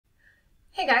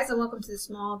Hey guys, and welcome to the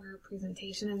small group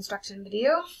presentation instruction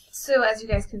video. So as you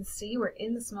guys can see, we're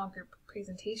in the small group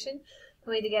presentation. The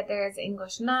way to get there is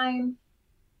English 9,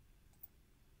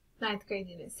 9th grade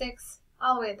unit 6,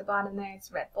 all the way at the bottom there,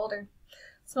 it's red folder.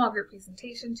 Small group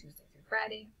presentation, Tuesday through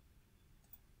Friday.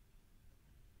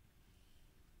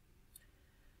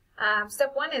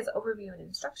 Step 1 is overview and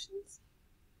instructions.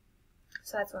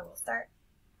 So that's where we'll start.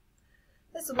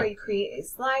 This is where you create a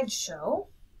slideshow.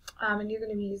 And you're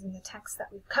going to be using the text that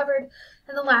we've covered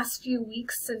in the last few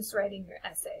weeks since writing your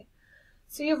essay.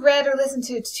 So you've read or listened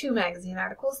to 2 magazine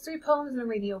articles, 3 poems, and a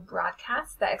radio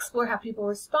broadcast that explore how people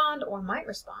respond or might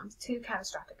respond to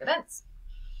catastrophic events.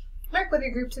 Work with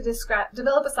your group to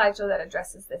develop a slideshow that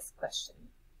addresses this question.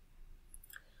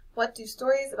 What do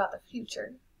stories about the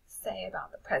future say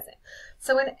about the present?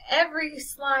 So in every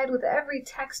slide with every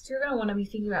text, you're going to want to be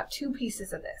thinking about 2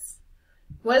 pieces of this.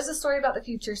 What does the story about the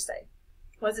future say?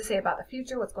 What does it say about the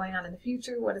future? What's going on in the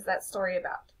future? What is that story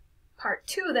about? Part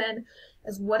 2 then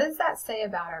is what does that say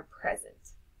about our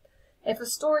present? If a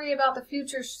story about the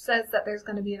future says that there's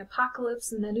going to be an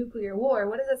apocalypse and a nuclear war,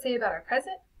 what does it say about our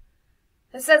present?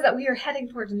 It says that we are heading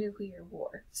towards a nuclear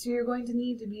war. So you're going to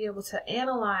need to be able to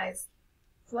analyze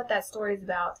what that story is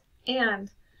about and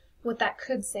what that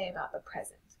could say about the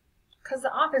present. Because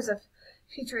the authors of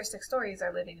futuristic stories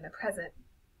are living in the present.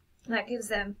 And that gives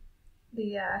them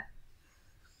the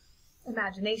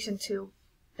imagination to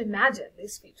imagine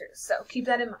these futures. So keep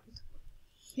that in mind.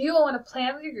 You will want to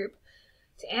plan with your group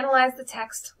to analyze the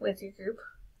text with your group,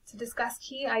 to discuss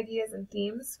key ideas and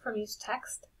themes from each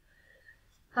text.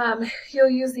 You'll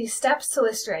use these steps to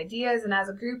list your ideas, and as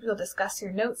a group you'll discuss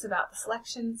your notes about the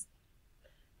selections.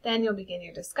 Then you'll begin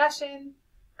your discussion,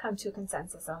 come to a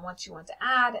consensus on what you want to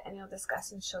add, and you'll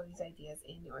discuss and show these ideas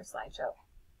in your slideshow.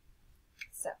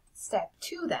 So step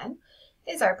 2 then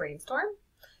is our brainstorm.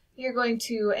 You're going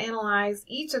to analyze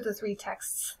each of the 3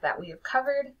 texts that we have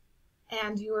covered,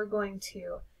 and you are going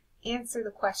to answer the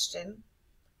question,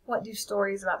 what do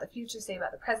stories about the future say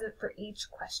about the present, for each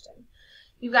question.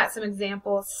 You've got some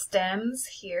example stems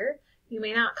here. You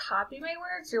may not copy my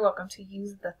words. You're welcome to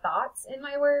use the thoughts in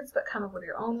my words, but come up with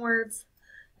your own words,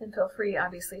 and feel free,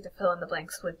 obviously, to fill in the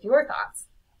blanks with your thoughts.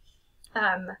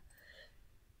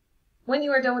 When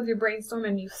you are done with your brainstorm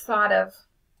and you've thought of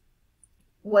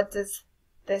what does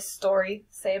this story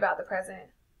say about the present?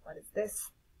 What does this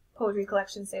poetry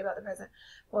collection say about the present?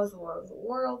 What does the War of the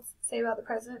Worlds say about the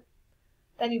present?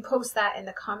 Then you post that in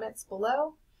the comments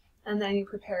below, and then you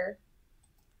prepare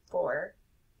for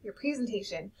your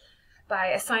presentation by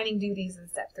assigning duties in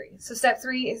step 3. So step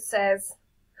 3, it says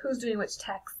who's doing which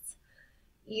texts.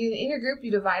 In your group, you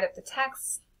divide up the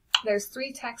texts. There's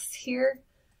 3 texts here.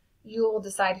 You'll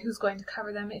decide who's going to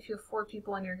cover them. If you have 4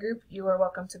 people in your group, you are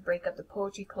welcome to break up the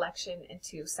poetry collection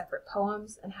into separate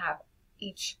poems and have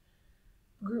each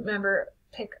group member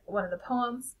pick one of the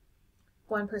poems.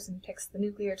 One person picks the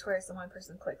nuclear tortoise and one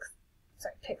person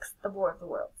picks the War of the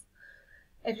Worlds.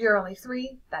 If you're only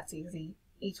 3, that's easy.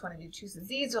 Each one of you chooses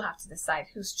these. You'll have to decide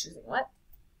who's choosing what.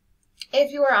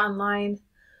 If you are online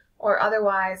or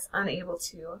otherwise unable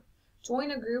to join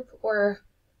a group or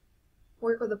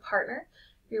work with a partner,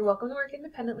 you're welcome to work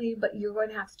independently, but you're going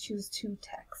to have to choose 2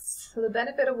 texts. So the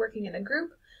benefit of working in a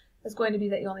group is going to be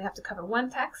that you only have to cover 1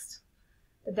 text.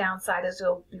 The downside is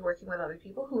you'll be working with other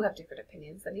people who have different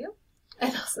opinions than you,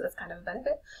 and also that's kind of a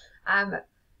benefit.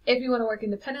 If you want to work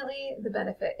independently, the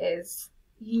benefit is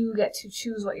you get to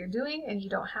choose what you're doing and you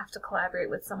don't have to collaborate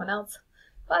with someone else.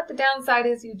 But the downside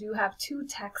is you do have 2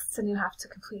 texts and you have to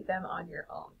complete them on your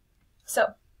own.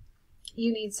 So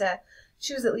you need to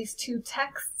choose at least 2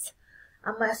 texts,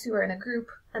 unless you are in a group,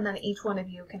 and then each one of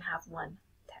you can have 1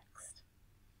 text.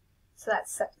 So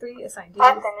that's step 3, assign duties.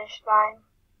 I finished mine.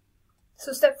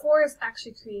 So step 4 is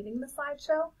actually creating the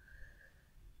slideshow.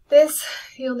 This,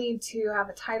 you'll need to have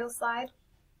a title slide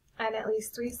and at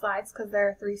least 3 slides, because there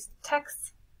are 3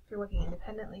 texts. If you're working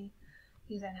independently,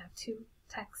 you then have 2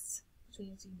 texts, which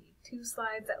means you need 2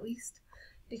 slides at least,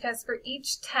 because for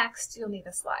each text, you'll need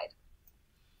a slide.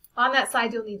 On that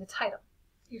slide, you'll need a title.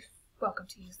 You're welcome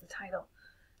to use the title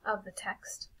of the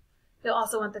text. You'll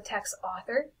also want the text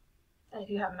author, and if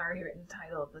you haven't already written the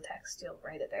title of the text, you'll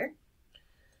write it there.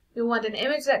 You'll want an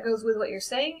image that goes with what you're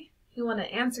saying. You want an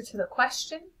answer to the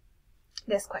question.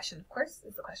 This question, of course,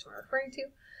 is the question we're referring to.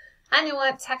 And you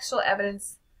want textual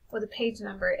evidence with a page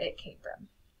number it came from.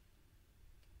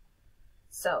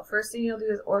 So first thing you'll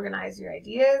do is organize your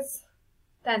ideas,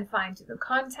 then fine-tune the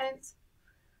content,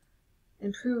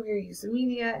 improve your use of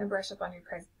media, and brush up on your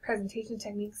presentation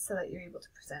techniques so that you're able to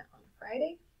present on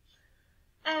Friday.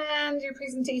 And your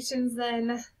presentations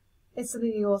then is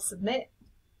something you will submit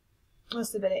We'll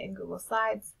submit it in Google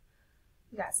Slides.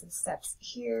 You got some steps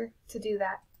here to do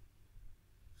that.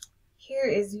 Here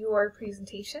is your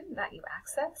presentation that you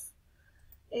access.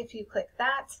 If you click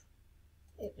that,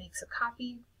 it makes a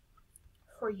copy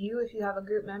for you. If you have a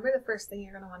group member, the first thing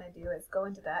you're going to want to do is go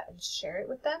into that and share it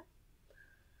with them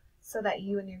so that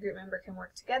you and your group member can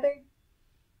work together.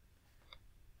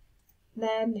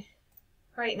 Then,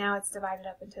 right now it's divided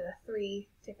up into the 3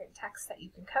 different texts that you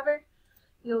can cover.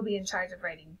 You'll be in charge of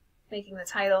making the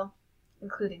title,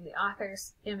 including the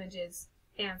authors, images,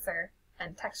 answer,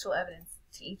 and textual evidence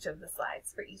to each of the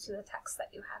slides for each of the texts that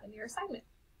you have in your assignment.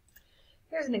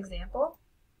 Here's an example.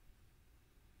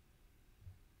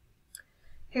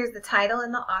 Here's the title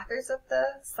and the authors of the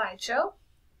slideshow,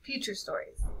 Future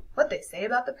Stories, what they say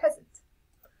about the present.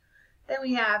 Then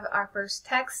we have our first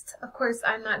text. Of course,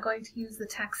 I'm not going to use the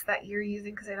text that you're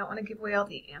using because I don't want to give away all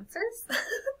the answers.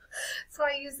 So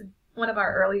I use one of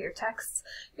our earlier texts.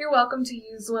 You're welcome to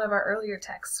use one of our earlier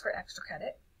texts for extra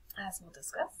credit, as we'll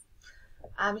discuss.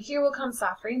 Here Will Come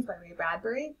Soft Rains by Ray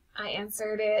Bradbury. I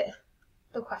answered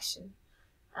the question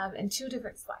in 2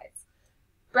 different slides.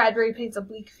 Bradbury paints a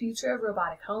bleak future of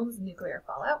robotic homes and nuclear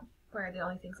fallout, where the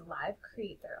only things alive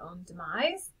create their own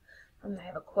demise. And I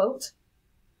have a quote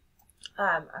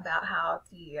about how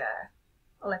the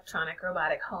electronic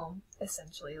robotic home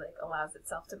essentially allows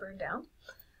itself to burn down.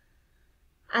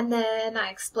 And then I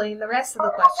explain the rest of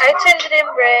the question. Attention,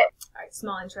 Britt. Alright,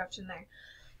 small interruption there.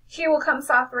 Here Will Come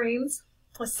Soft Rains.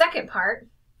 The second part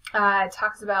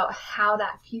talks about how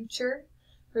that future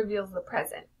reveals the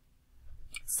present.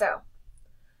 So,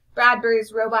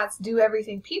 Bradbury's robots do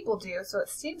everything people do, so it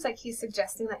seems like he's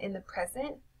suggesting that in the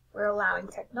present, we're allowing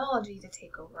technology to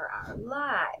take over our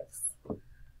lives.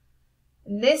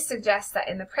 And this suggests that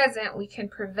in the present, we can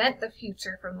prevent the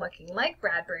future from looking like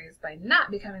Bradbury's by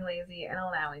not becoming lazy and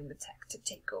allowing the tech to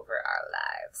take over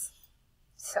our lives.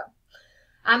 So,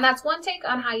 that's one take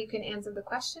on how you can answer the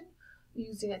question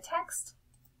using a text.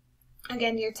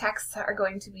 Again, your texts are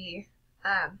going to be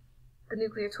The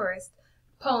Nuclear Tourist,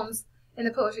 poems in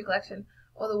the poetry collection,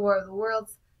 or The War of the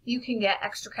Worlds. You can get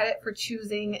extra credit for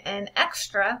choosing an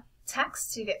extra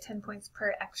text. You get 10 points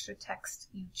per extra text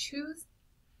you choose.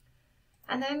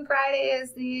 And then Friday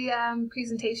is the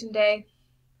presentation day,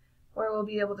 where we'll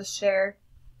be able to share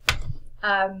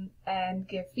and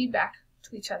give feedback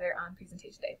to each other on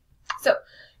presentation day. So,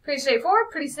 pretty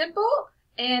straightforward, pretty simple,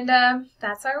 and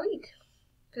that's our week.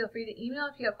 Feel free to email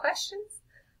if you have questions.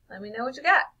 Let me know what you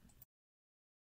got.